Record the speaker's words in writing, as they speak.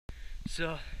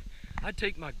So I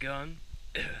take my gun,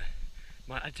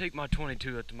 I take my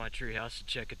 22 up to my treehouse to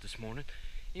check it this morning.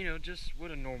 You know, just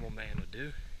what a normal man would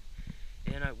do.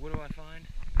 And what do I find?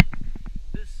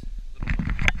 This little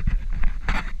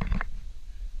motherfucker.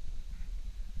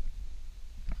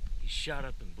 He's shot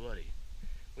up and bloody.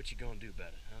 What you gonna do about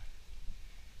it,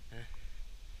 huh?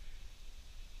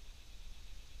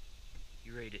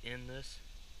 You ready to end this?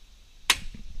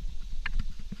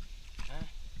 Huh?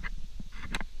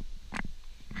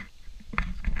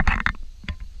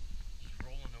 He's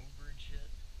rolling over and shit.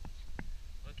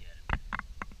 Look at him.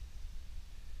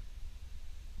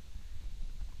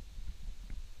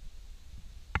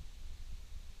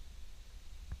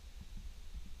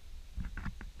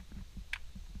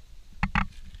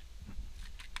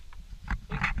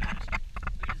 Look at the bastard.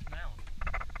 Look at his mouth.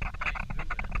 How he's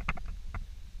moving it.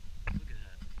 Look at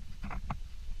that.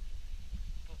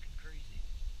 Fucking crazy.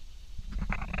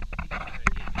 He's trying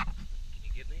to get me. Can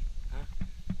you get me? Huh?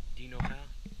 Do you know how?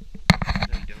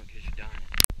 No, you don't, because you're dying.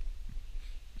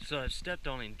 So I've stepped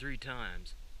on him 3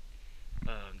 times,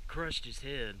 crushed his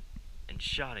head, and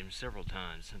shot him several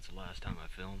times since the last time I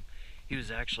filmed. He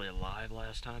was actually alive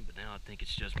last time, but now I think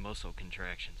it's just muscle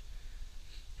contractions.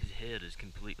 His head is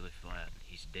completely flat.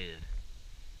 He's dead.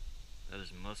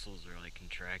 His muscles are like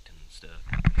contracting and stuff.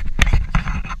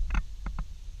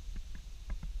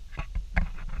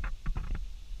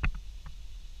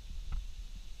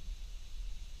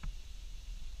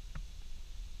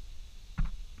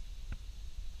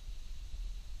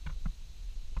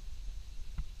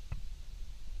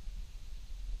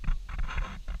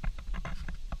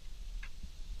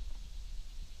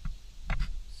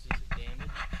 See the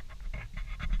damage?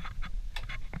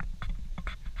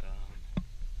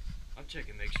 I'm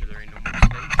checking to make sure there ain't no more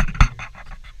snakes in here.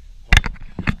 Oh my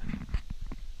god.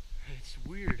 It's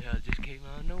weird how it just came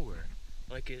out of nowhere.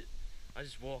 I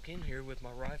just walk in here with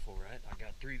my rifle, right?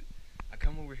 I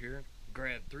come over here,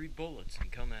 grab 3 bullets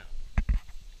and come out.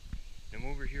 And I'm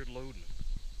over here loading them.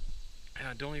 And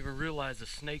I don't even realize the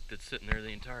snake that's sitting there the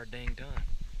entire dang time.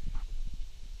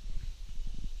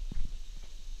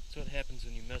 That's what happens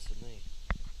when you mess with me.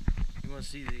 You want to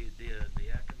see the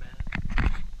aftermath?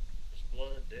 There's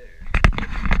blood there.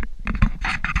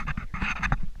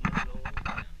 Blood all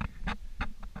around here.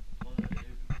 Blood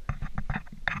everywhere.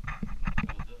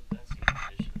 Oh, that's the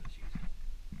ammunition I was using.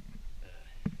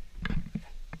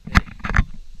 Hey,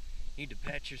 need to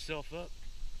patch yourself up?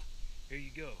 Here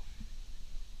you go.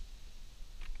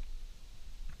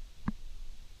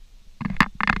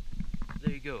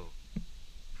 There you go.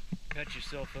 Patch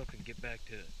yourself up and get back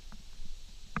to it.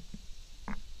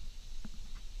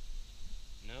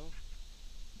 No?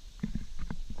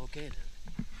 Okay then.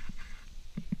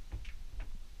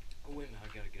 Oh wait a minute, I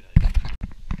got a good idea.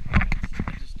 Alright, I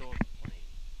just stole the plane.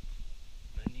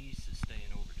 My niece is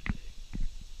staying over today.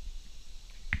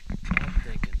 I'm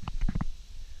thinking,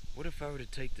 what if I were to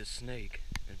take this snake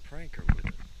and prank her with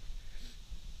it?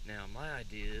 Now my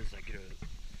idea is I get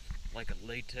a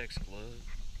latex glove,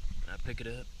 and I pick it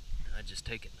up, and I just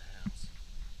take it in the house.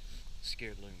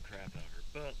 Scared the living crap out of her,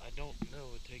 but I don't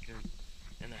know if taking her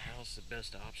in the house is the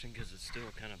best option because it's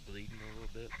still kind of bleeding a little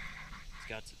bit. It's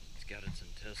got its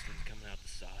intestines coming out the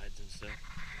sides and stuff.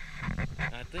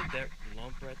 And I think that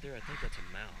lump right there, I think that's a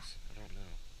mouse. I don't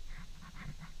know.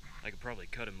 I could probably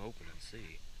cut him open and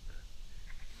see, but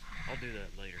I'll do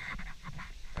that later.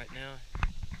 Right now,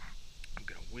 I'm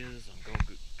gonna whiz. I'm gonna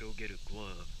go get a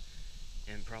glove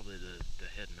and probably the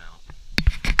head mount.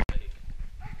 Hey,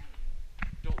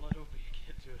 don't let Opie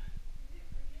get to it.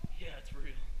 Yeah, it's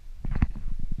real.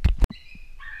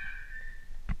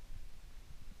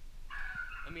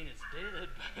 I mean, it's dead,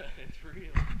 but it's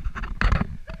real.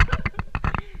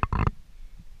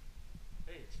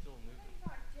 Hey, it's still moving. It's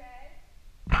not dead.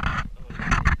 Oh, those are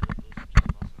just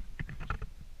muscle.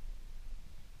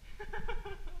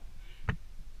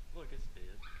 Look, it's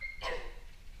dead.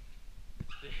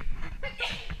 It's dead.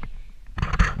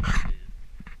 It's dead.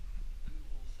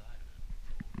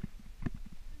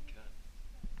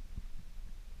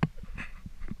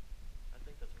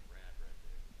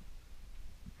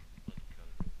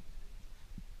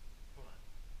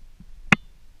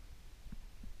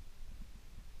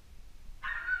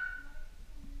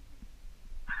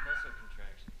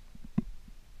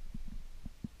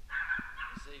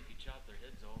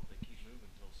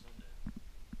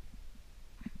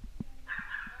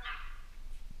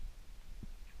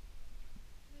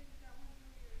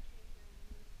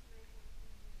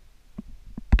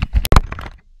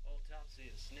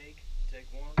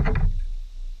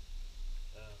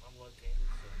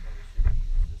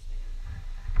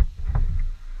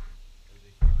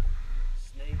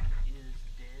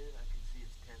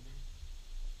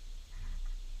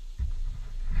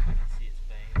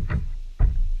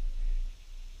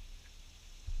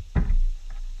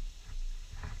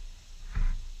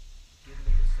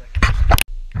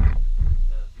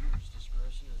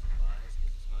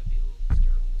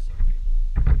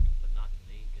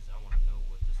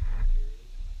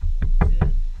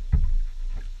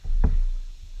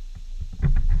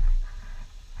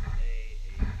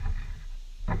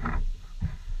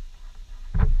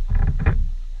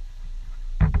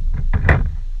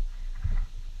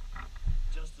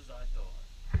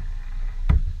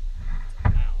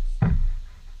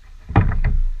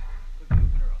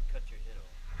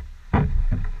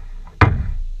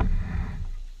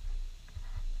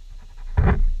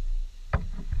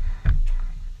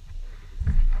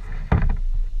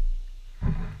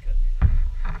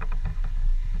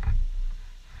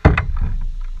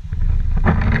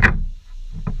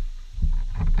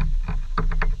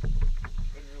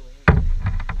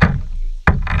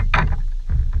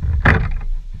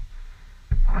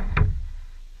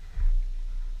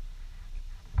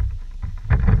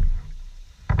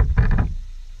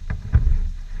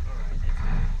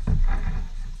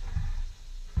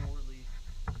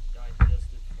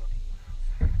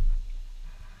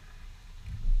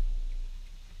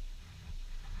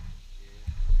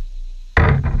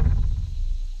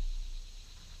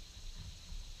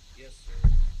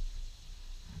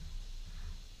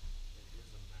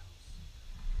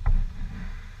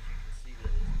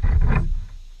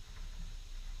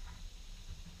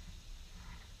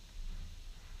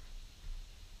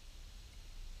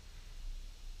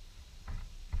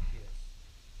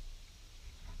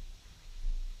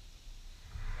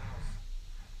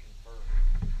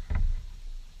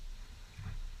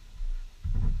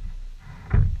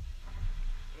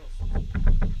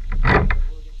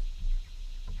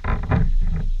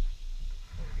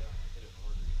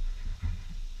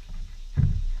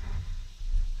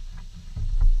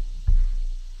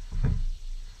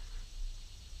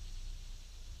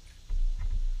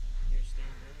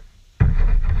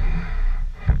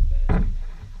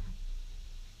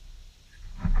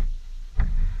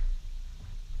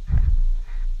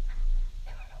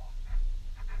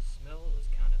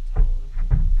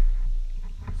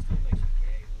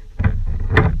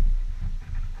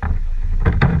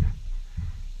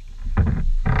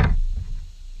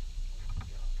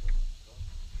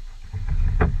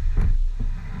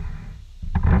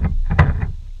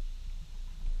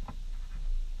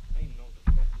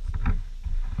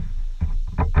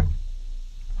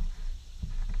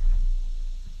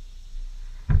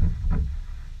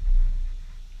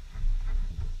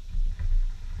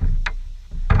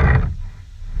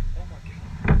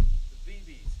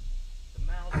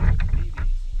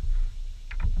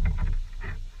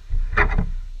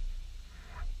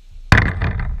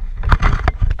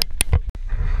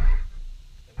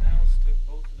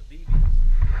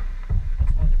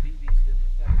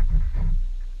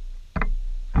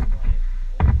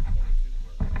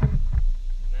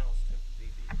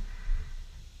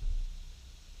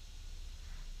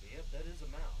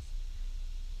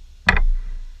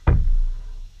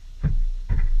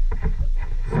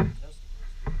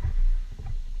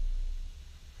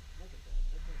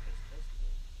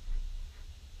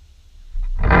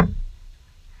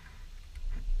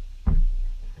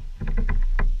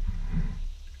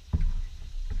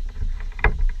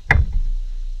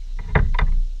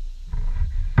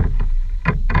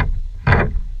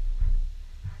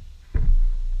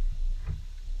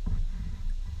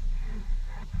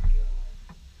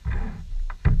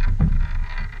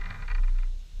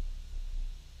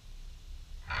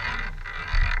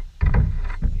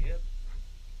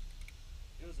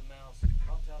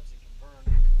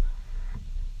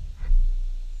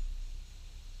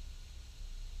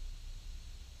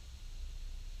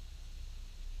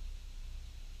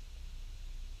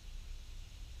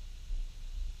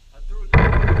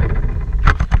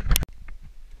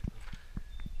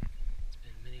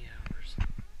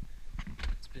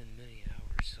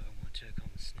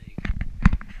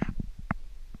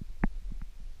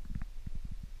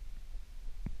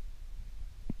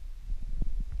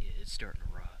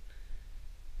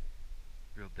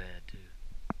 bad too.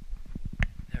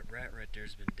 That rat right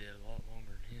there's been dead a lot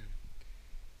longer than him.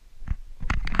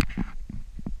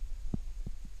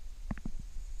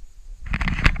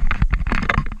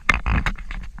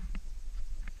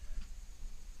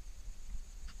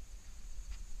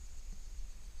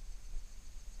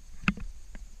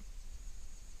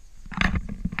 I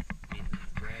mean,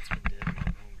 the rat's been dead a lot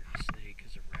longer than the snake,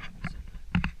 because the rat was in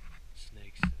the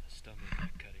snake's stomach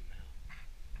that cut him out.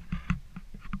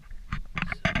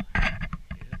 So,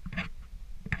 yep.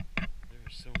 There were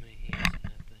so many ants in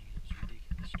that thing, it was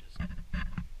ridiculous just now.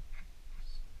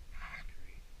 So, that's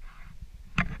great.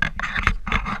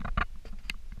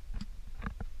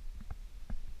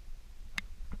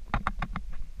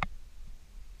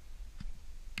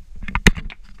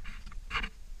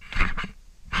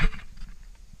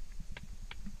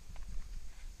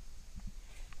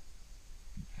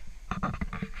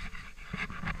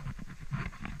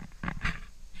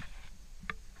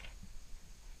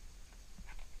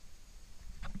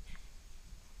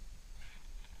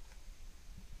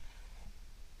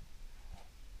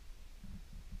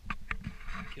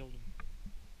 Killed him.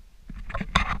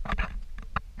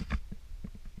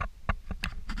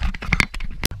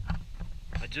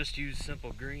 I just used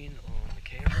simple green on the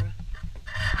camera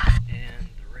and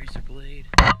the razor blade.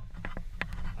 I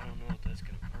don't know if that's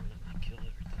going to permanently kill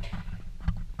everything.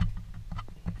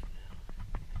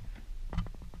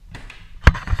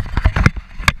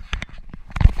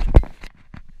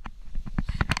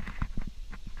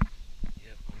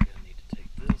 Yep, I'm going to need to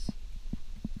take this.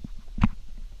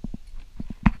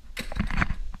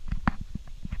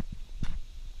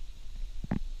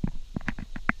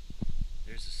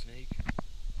 There's a snake,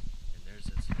 and there's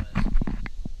its last meal.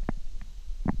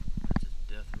 That's its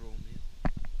death roll meal.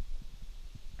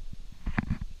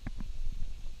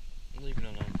 I'm leaving it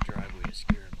on the driveway to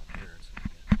scare my parents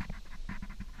again.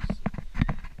 So,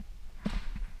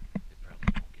 they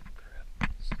probably won't give a crap.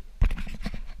 Still.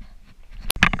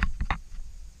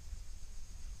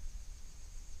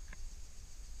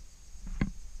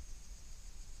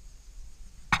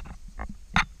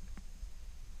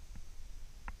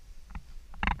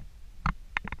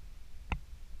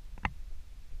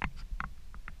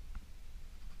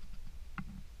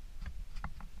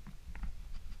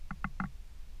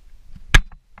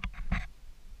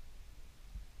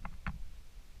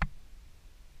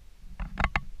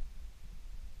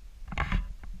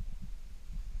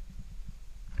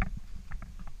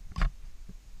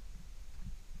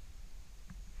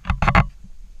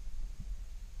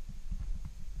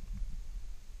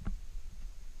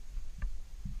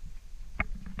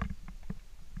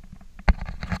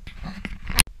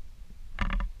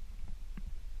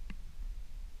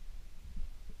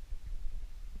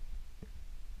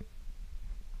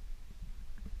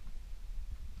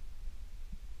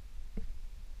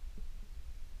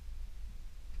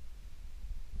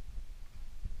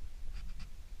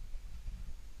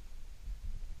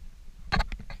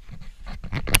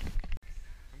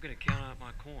 I'm going to count out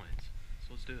my coins,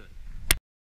 so let's do it.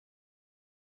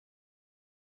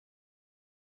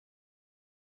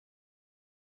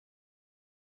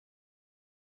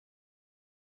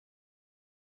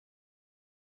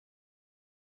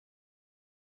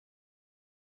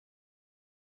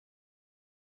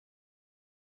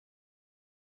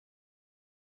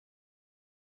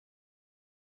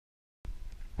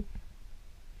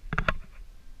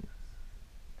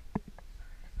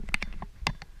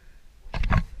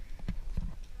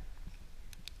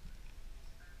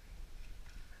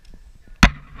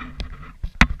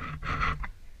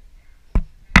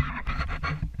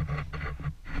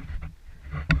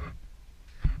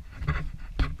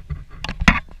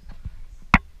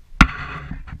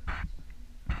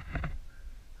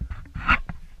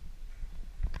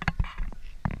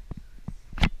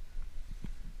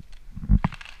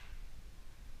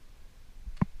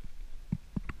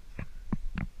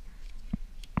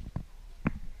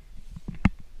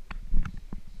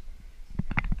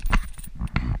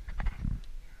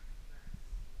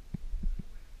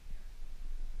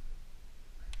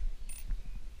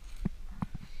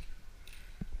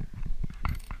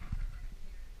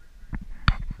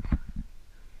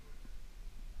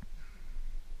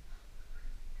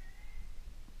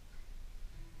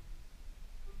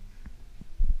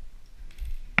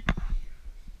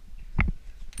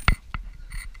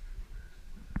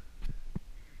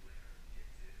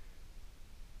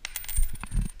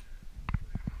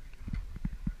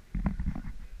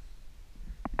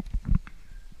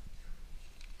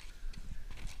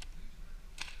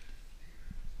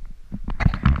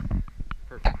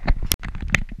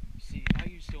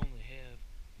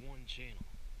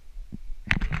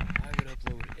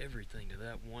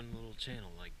 that one little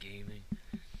channel, like gaming,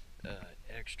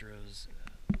 extras,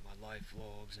 my life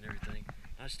vlogs and everything.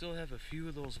 I still have a few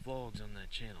of those vlogs on that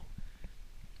channel.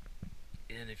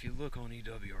 And if you look on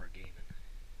EWR Gaming,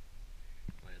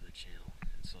 my other channel,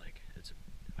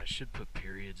 I should put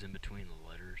periods in between the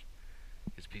letters,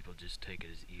 because people just take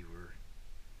it as E-word,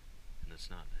 and that's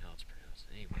not how it's pronounced.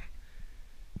 Anyway,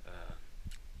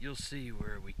 you'll see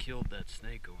where we killed that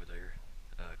snake over there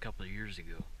a couple of years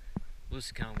ago. Well, this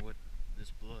is kind of what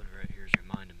this blood right here is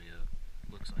reminding me of.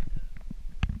 It looks like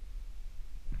that.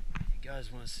 If you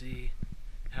guys want to see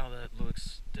how that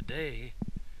looks today,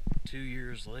 2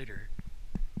 years later,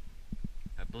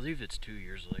 I believe it's 2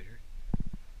 years later,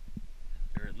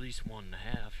 or at least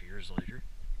 1.5 years later,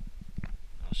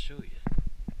 I'll show you.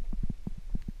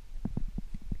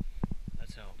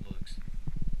 That's how it looks.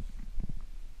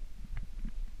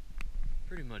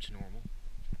 Pretty much normal.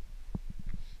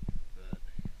 But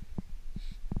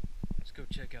let's go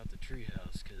check out the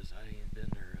treehouse, cause I ain't been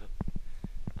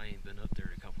up there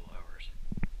in a couple hours.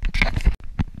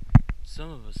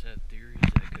 Some of us had theories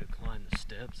that I could have climbed the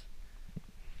steps,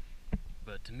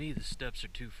 but to me the steps are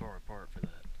too far apart for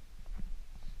that.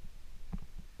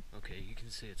 Okay, you can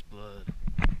see it's blood.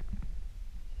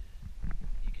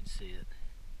 You can see it.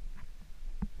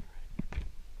 Alright.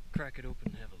 Crack it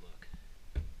open and have a look.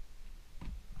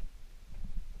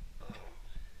 Oh.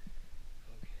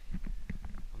 Okay.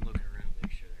 I'm looking around to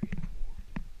make sure there ain't no more.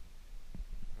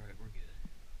 Alright, we're good.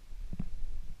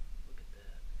 Look at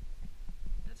that.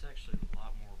 That's actually a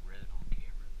lot more red on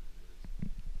camera than it is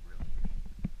really.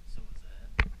 So is that.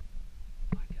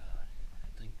 My God,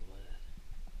 that thing bled.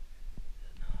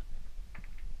 Did it not?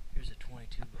 Here's a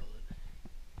 22 bullet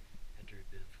after it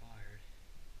had been fired.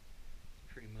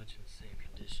 Pretty much in the same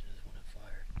condition as when it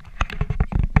fired.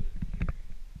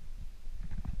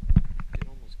 It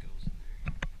almost goes in there.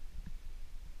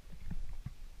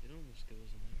 It almost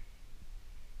goes in there.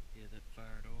 Yeah, that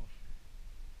fired off.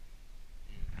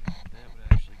 And that would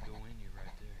actually go in you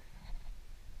right there.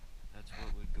 That's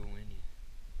what would go in you.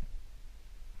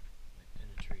 Like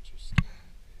penetrate your skin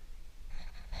right there.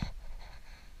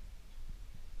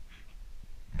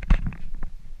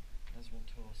 That's what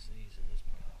 12 sees in this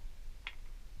pile.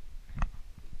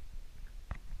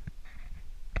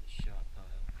 The shot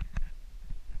pile.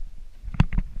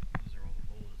 Those are all the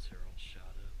bullets, they're all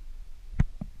shot up.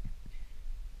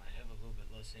 I have a little bit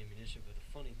less ammunition, but the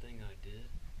funny thing I did,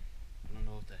 I don't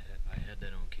know if I had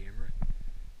that on camera,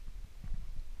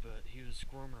 but he was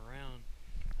squirming around.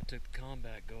 I took the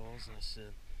combat goggles and I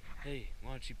said, "Hey,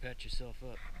 why don't you pat yourself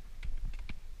up?"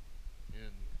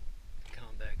 And the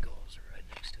combat goggles are right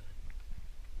next to him.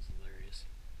 It's hilarious.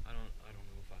 I don't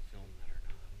know if I filmed that or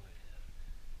not. I might have,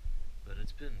 but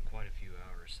it's been quite a few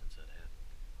hours since that happened.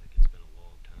 Like, it's been a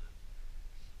long time.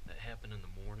 That happened in the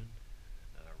morning,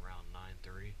 around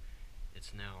 9:30.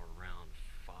 It's now around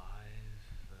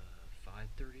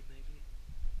 5:30 maybe.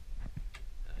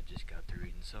 I just got through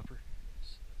eating supper.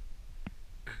 So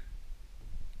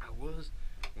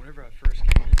whenever I first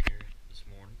came in here this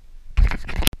morning.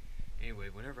 Anyway,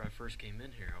 whenever I first came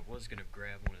in here, I was gonna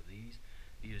grab one of these.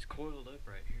 He was coiled up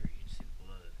right here. You can see the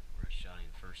blood where I shot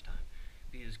him the first time.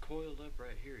 He was coiled up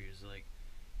right here. He was like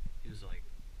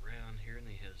around here, and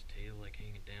he had his tail like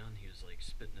hanging down. He was like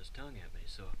spitting his tongue at me.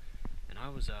 So, and I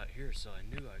was out here, so I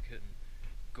knew I couldn't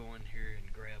go in here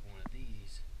and grab one of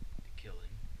these to kill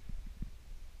him.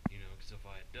 You know, because if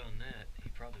I had done that, he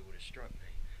probably would have struck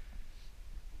me.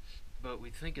 But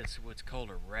we think it's what's called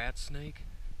a rat snake,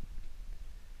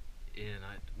 and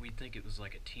we think it was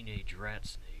like a teenage rat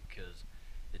snake because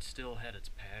it still had its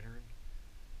pattern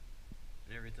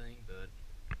and everything, but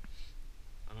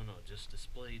I don't know, it just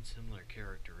displayed similar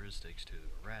characteristics to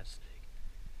a rat snake.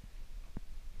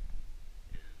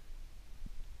 And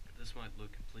this might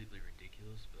look completely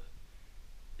ridiculous, but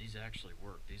these actually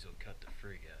work. These will cut the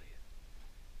frig out of you.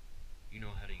 You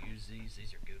know how to use these?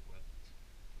 These are good weapons,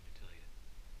 let me tell you.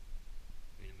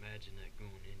 I mean, imagine that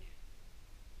going in you.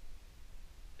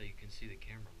 So you can see the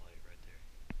camera light right there.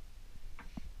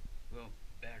 Well,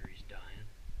 battery's dying,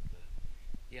 but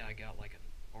yeah, I got like an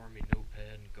army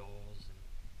notepad and gauze and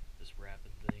this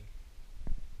wrapping thing.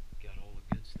 Got all the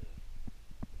good stuff.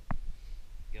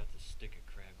 Got the stick of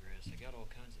crabgrass. I got all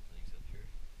kinds of things up here.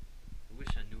 I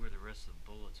wish I knew where the rest of the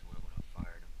bullets went when I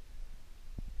fired them.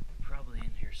 They're probably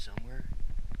in here somewhere,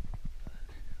 but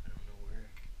I don't know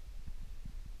where.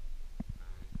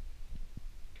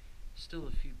 Still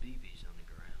a few BBs on the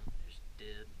ground. There's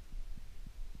dead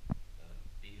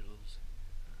beetles.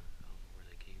 I don't know where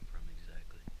they came from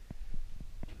exactly.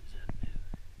 Is that new?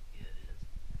 Yeah, it is.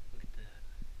 Look at that.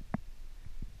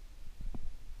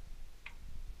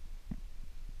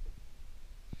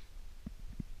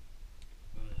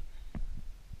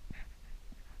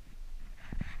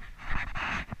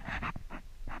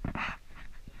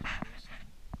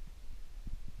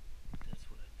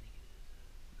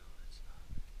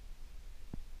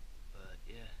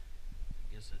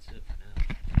 guess that's it for now.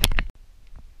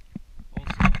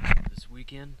 Also, this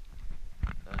weekend,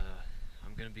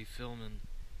 I'm gonna be filming,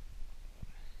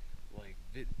 like,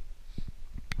 I'm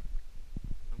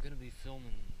gonna be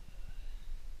filming,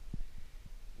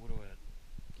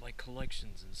 like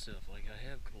collections and stuff. Like, I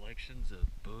have collections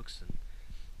of books and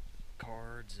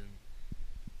cards and,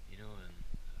 and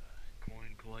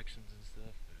coin collections and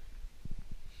stuff.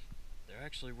 They're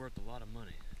actually worth a lot of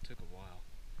money. It took a while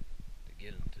to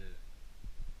get them too.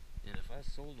 And if I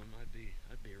sold them, I'd be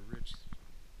a rich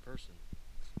person.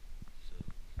 So,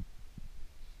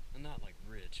 I'm not like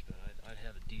rich, but I'd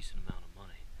have a decent amount of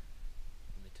money.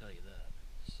 Let me tell you that.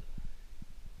 So,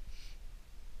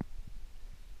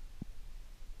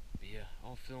 but yeah,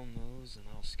 I'll film those and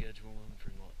I'll schedule them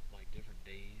for like different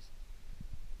days.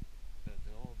 But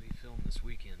they'll all be filmed this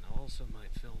weekend. I also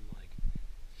might film like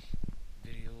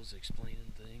videos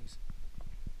explaining things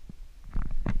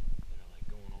that are like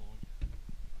going on. I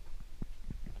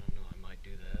don't know, I might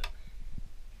do that.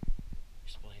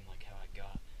 Explain like how I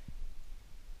got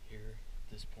here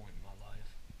at this point in my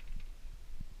life.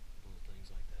 Little things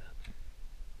like that.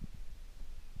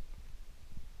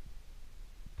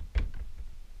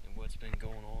 And what's been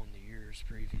going on the years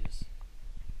previous.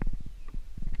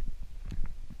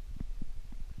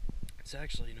 It's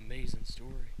actually an amazing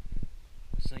story.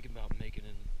 I was thinking about making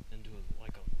it into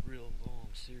like a real long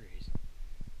series.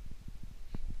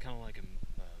 Kind of like a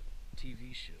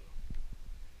TV show.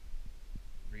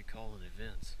 Recalling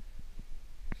events.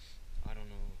 I don't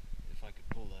know if I could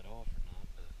pull that off or not,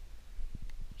 but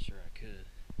I'm sure I could.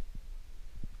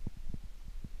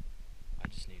 I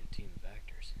just need a team of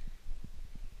actors.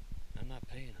 I'm not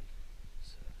paying them,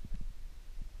 so.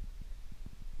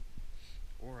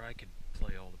 Or I could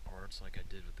play all the parts like I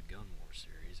did with the Gun War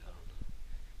series. I don't know.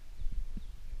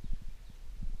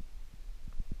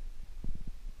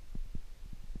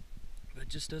 But it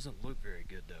just doesn't look very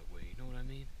good that way, you know what I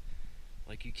mean?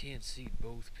 Like, you can't see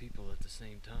both people at the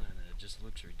same time, and it just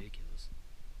looks ridiculous.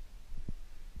 I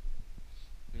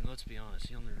mean, let's be honest,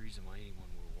 the only reason why anyone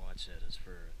would watch that is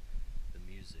for the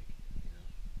music, you know?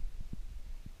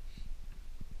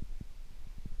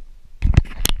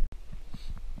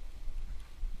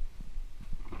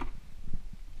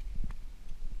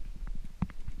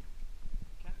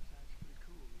 Cat's actually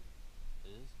cool. It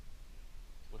is?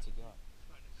 What's it got? It's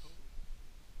kinda cold.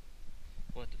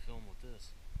 We'll have to film with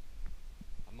this.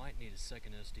 I might need a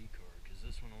second SD card, because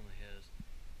this one only has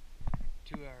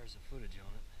 2 hours of footage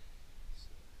on it. So.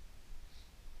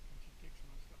 Can't you take some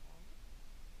of the stuff off it?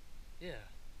 Yeah.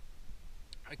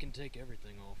 I can take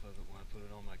everything off of it when I put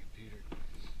it on my computer.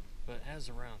 But it has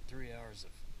around 3 hours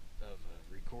of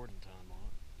recording time on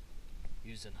it,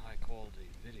 using high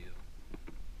quality video.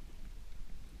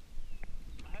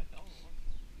 I had that one.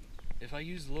 If I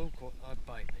use low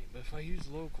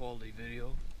quality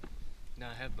video,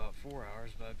 now I have about 4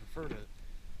 hours, but I prefer to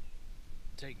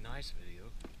take nice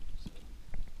video. So.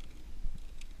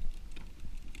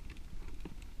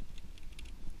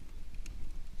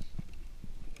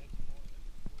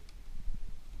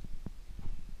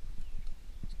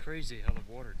 It's crazy how the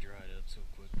water dried up so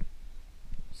quick.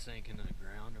 Sank into the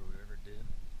ground or whatever it did.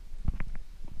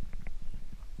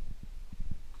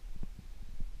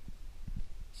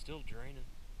 Still draining.